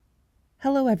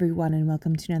Hello, everyone, and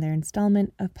welcome to another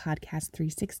installment of Podcast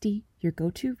 360, your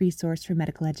go-to resource for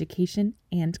medical education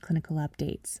and clinical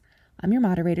updates. I'm your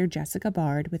moderator, Jessica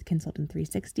Bard, with Consultant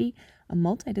 360, a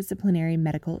multidisciplinary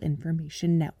medical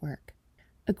information network.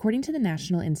 According to the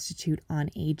National Institute on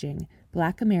Aging,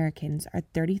 Black Americans are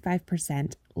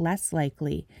 35% less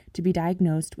likely to be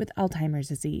diagnosed with Alzheimer's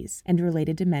disease and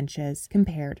related dementias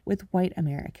compared with white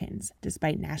Americans,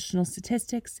 despite national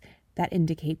statistics that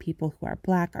indicate people who are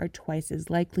Black are twice as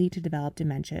likely to develop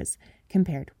dementias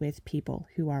compared with people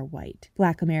who are white.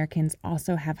 Black Americans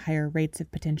also have higher rates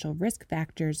of potential risk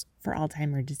factors for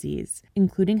Alzheimer's disease,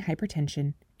 including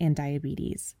hypertension and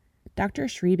diabetes. Dr.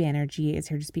 Sri Banerjee is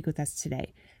here to speak with us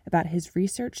today about his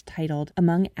research titled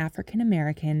Among African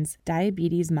Americans,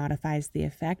 Diabetes Modifies the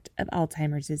Effect of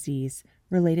Alzheimer's Disease,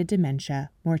 Related Dementia,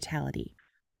 Mortality.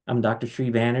 I'm Dr.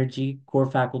 Sri Banerjee, core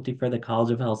faculty for the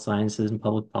College of Health Sciences and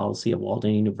Public Policy at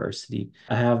Walden University.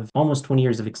 I have almost 20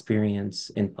 years of experience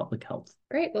in public health.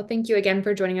 Great. Well, thank you again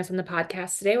for joining us on the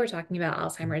podcast today. We're talking about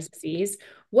Alzheimer's disease.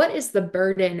 What is the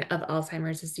burden of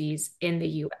Alzheimer's disease in the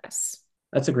U.S.?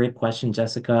 That's a great question,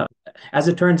 Jessica. As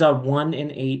it turns out, 1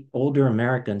 in 8 older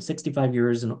Americans, 65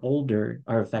 years and older,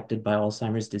 are affected by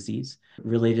Alzheimer's disease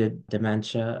related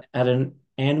dementia at an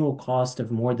annual cost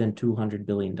of more than $200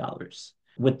 billion.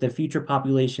 With the future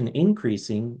population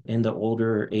increasing in the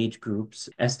older age groups,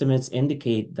 estimates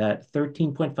indicate that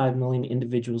 13.5 million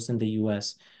individuals in the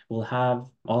US will have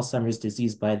Alzheimer's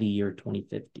disease by the year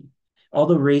 2050.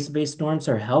 Although race-based norms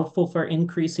are helpful for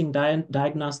increasing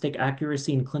diagnostic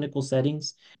accuracy in clinical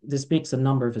settings, this makes a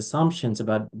number of assumptions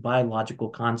about biological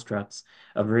constructs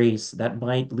of race that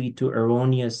might lead to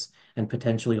erroneous and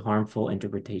potentially harmful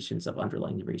interpretations of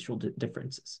underlying racial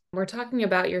differences. We're talking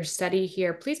about your study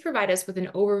here. Please provide us with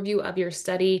an overview of your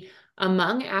study.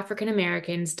 Among African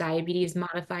Americans, diabetes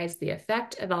modifies the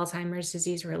effect of Alzheimer's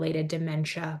disease-related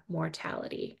dementia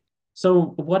mortality.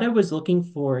 So what I was looking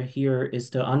for here is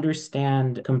to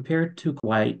understand, compared to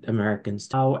white Americans,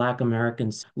 how Black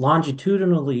Americans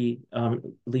longitudinally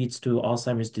leads to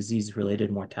Alzheimer's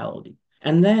disease-related mortality.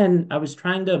 And then I was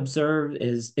trying to observe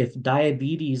is if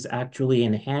diabetes actually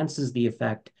enhances the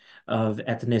effect of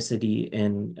ethnicity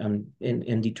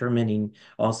in determining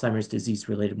Alzheimer's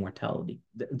disease-related mortality.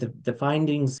 The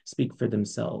findings speak for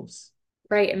themselves.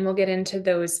 Right, and we'll get into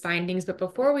those findings. But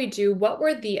before we do, what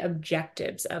were the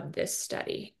objectives of this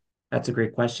study? That's a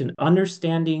great question.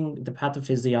 Understanding the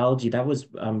pathophysiology, that was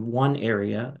one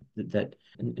area that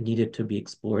needed to be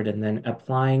explored, and then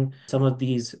applying some of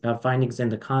these findings in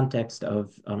the context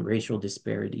of racial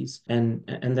disparities, and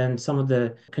then some of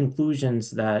the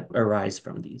conclusions that arise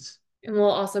from these. And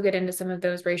we'll also get into some of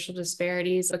those racial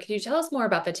disparities. But can you tell us more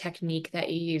about the technique that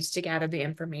you used to gather the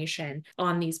information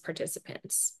on these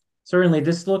participants? Certainly,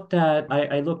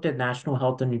 I looked at National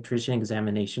Health and Nutrition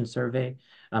Examination Survey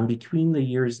between the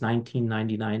years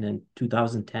 1999 and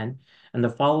 2010, and the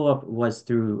follow-up was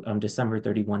through December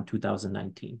 31,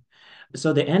 2019.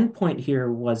 So the endpoint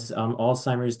here was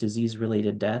Alzheimer's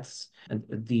disease-related deaths.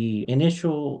 The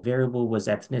initial variable was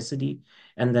ethnicity,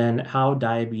 and then how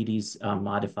diabetes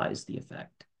modifies the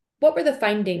effect. What were the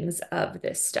findings of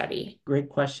this study? Great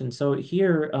question. So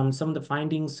here, some of the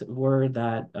findings were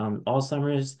that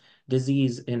Alzheimer's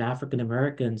disease in African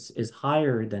Americans is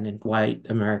higher than in white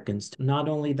Americans. Not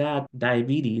only that,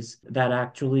 diabetes, that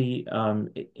actually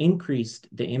increased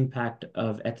the impact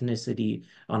of ethnicity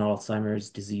on Alzheimer's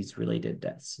disease-related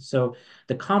deaths. So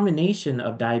the combination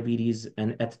of diabetes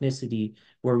and ethnicity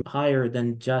were higher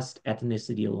than just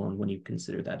ethnicity alone when you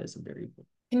consider that as a variable.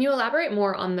 Can you elaborate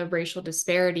more on the racial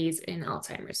disparities in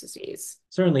Alzheimer's disease?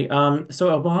 Certainly.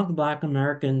 So among Black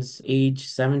Americans age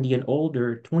 70 and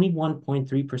older,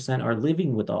 21.3% are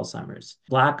living with Alzheimer's.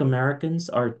 Black Americans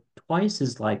are twice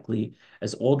as likely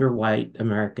as older white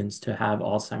Americans to have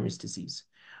Alzheimer's disease.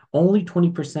 Only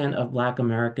 20% of Black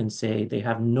Americans say they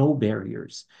have no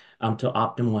barriers to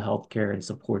optimal healthcare and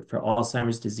support for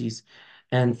Alzheimer's disease.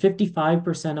 And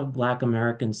 55% of Black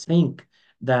Americans think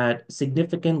that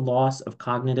significant loss of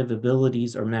cognitive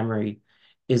abilities or memory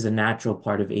is a natural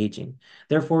part of aging.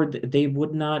 Therefore, they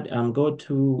would not go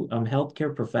to a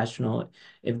healthcare professional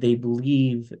if they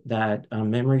believe that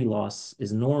memory loss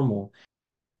is normal.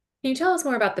 Can you tell us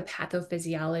more about the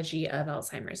pathophysiology of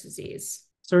Alzheimer's disease?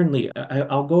 Certainly,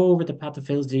 I'll go over the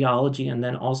pathophysiology and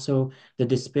then also the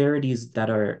disparities that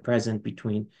are present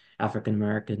between African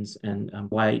Americans and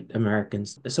white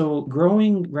Americans. So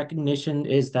growing recognition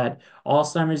is that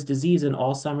Alzheimer's disease and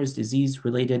Alzheimer's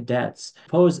disease-related deaths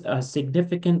pose a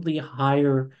significantly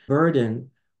higher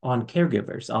burden on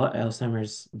caregivers,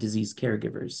 Alzheimer's disease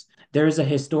caregivers. There is a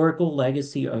historical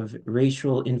legacy of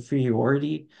racial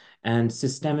inferiority and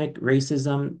systemic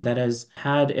racism that has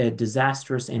had a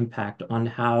disastrous impact on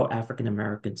how African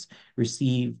Americans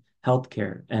receive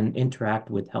healthcare and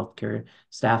interact with healthcare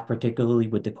staff, particularly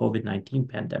with the COVID-19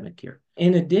 pandemic here.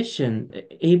 In addition,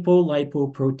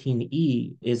 apolipoprotein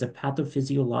E is a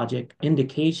pathophysiologic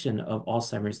indication of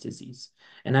Alzheimer's disease.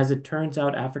 And as it turns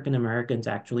out, African Americans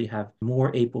actually have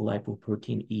more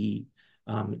apolipoprotein E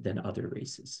than other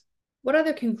races. What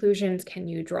other conclusions can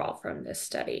you draw from this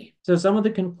study? So some of the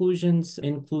conclusions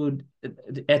include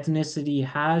ethnicity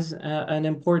has an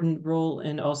important role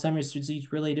in Alzheimer's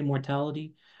disease-related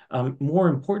mortality. More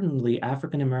importantly,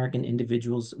 African American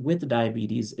individuals with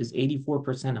diabetes is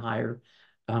 84% higher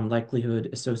likelihood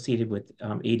associated with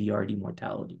ADRD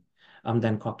mortality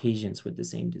than Caucasians with the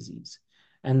same disease.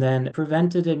 And then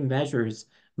preventative measures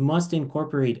must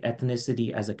incorporate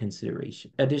ethnicity as a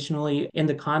consideration. Additionally, in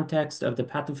the context of the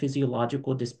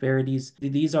pathophysiological disparities,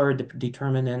 these are a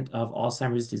determinant of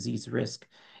Alzheimer's disease risk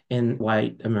in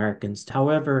white Americans.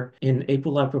 However, in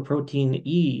apolipoprotein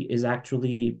E is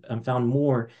actually found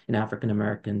more in African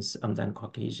Americans than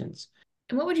Caucasians.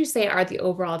 And what would you say are the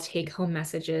overall take-home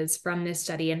messages from this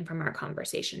study and from our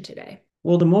conversation today?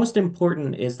 Well, the most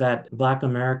important is that Black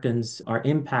Americans are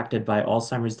impacted by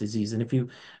Alzheimer's disease. And if you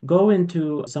go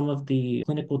into some of the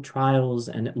clinical trials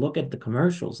and look at the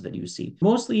commercials that you see,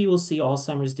 mostly you will see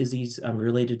Alzheimer's disease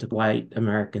related to white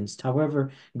Americans. However,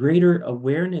 greater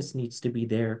awareness needs to be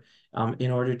there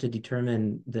in order to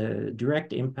determine the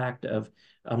direct impact of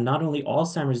not only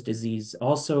Alzheimer's disease,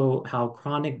 also how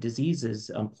chronic diseases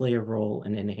play a role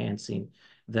in enhancing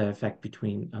the effect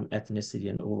between ethnicity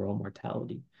and overall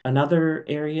mortality. Another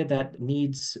area that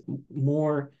needs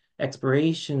more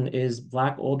exploration is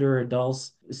Black older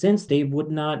adults. Since they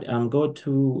would not go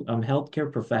to healthcare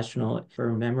professional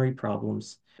for memory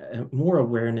problems, more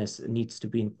awareness needs to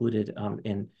be included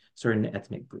in certain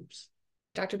ethnic groups.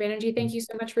 Dr. Banerjee, thank you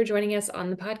so much for joining us on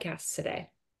the podcast today.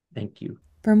 Thank you.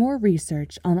 For more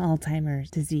research on Alzheimer's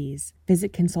disease,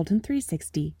 visit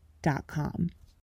consultant360.com.